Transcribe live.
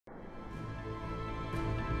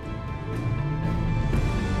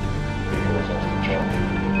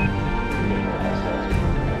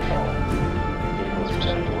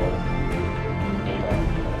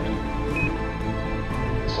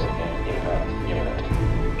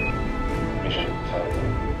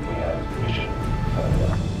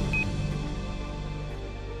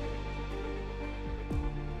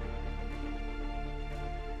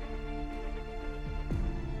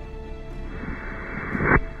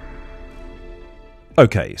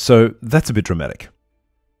Okay, so that's a bit dramatic.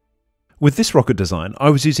 With this rocket design, I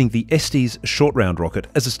was using the Estes short round rocket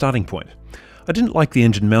as a starting point. I didn't like the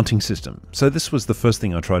engine mounting system, so this was the first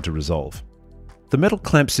thing I tried to resolve. The metal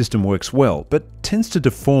clamp system works well, but tends to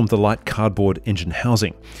deform the light cardboard engine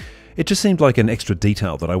housing. It just seemed like an extra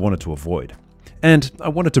detail that I wanted to avoid. And I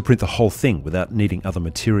wanted to print the whole thing without needing other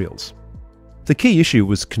materials. The key issue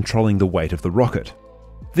was controlling the weight of the rocket.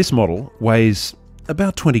 This model weighs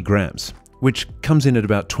about 20 grams, which comes in at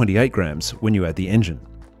about 28 grams when you add the engine.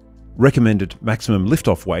 Recommended maximum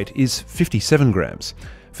liftoff weight is 57 grams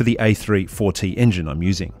for the A3-4T engine I'm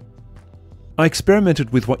using. I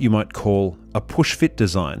experimented with what you might call a push-fit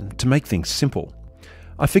design to make things simple.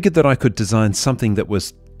 I figured that I could design something that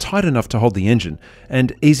was tight enough to hold the engine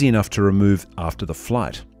and easy enough to remove after the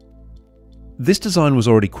flight. This design was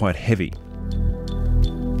already quite heavy.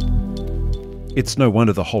 It's no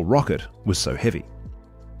wonder the whole rocket was so heavy.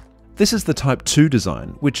 This is the Type 2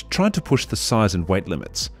 design, which tried to push the size and weight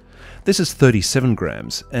limits. This is 37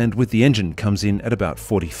 grams, and with the engine comes in at about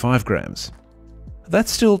 45 grams.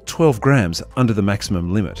 That's still 12 grams under the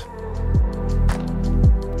maximum limit.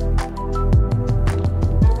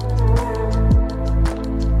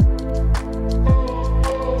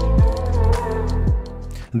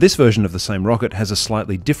 This version of the same rocket has a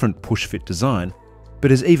slightly different push-fit design,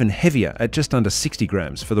 but is even heavier at just under 60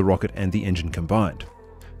 grams for the rocket and the engine combined.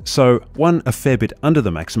 So one a fair bit under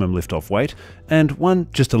the maximum liftoff weight, and one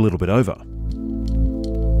just a little bit over.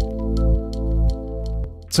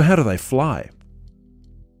 So how do they fly?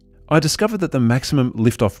 I discovered that the maximum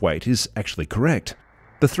liftoff weight is actually correct.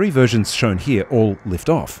 The three versions shown here all lift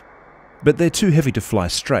off, but they're too heavy to fly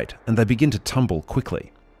straight and they begin to tumble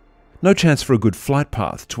quickly. No chance for a good flight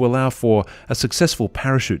path to allow for a successful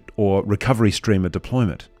parachute or recovery streamer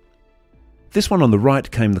deployment. This one on the right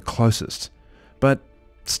came the closest, but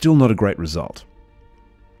still not a great result.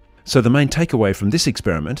 So the main takeaway from this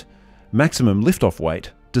experiment, maximum liftoff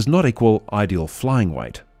weight does not equal ideal flying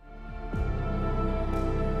weight.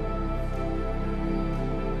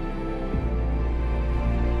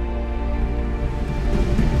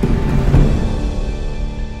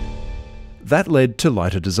 That led to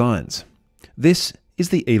lighter designs. This is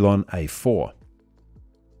the Elon A4.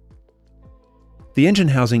 The engine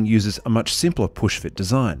housing uses a much simpler push-fit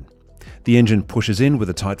design. The engine pushes in with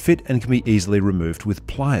a tight fit and can be easily removed with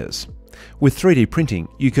pliers. With 3D printing,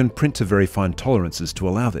 you can print to very fine tolerances to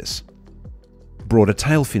allow this. Broader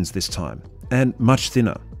tail fins this time, and much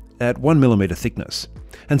thinner, at 1mm thickness,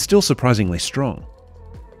 and still surprisingly strong.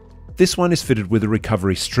 This one is fitted with a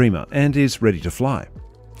recovery streamer and is ready to fly.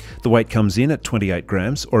 The weight comes in at 28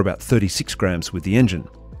 grams, or about 36 grams with the engine.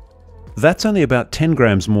 That's only about 10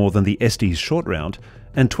 grams more than the Estes short round,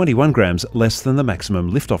 and 21 grams less than the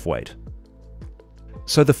maximum liftoff weight.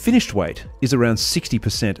 So the finished weight is around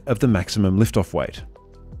 60% of the maximum liftoff weight.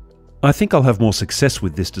 I think I'll have more success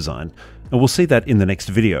with this design, and we'll see that in the next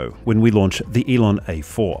video when we launch the Elon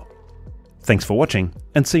A4. Thanks for watching,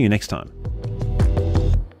 and see you next time.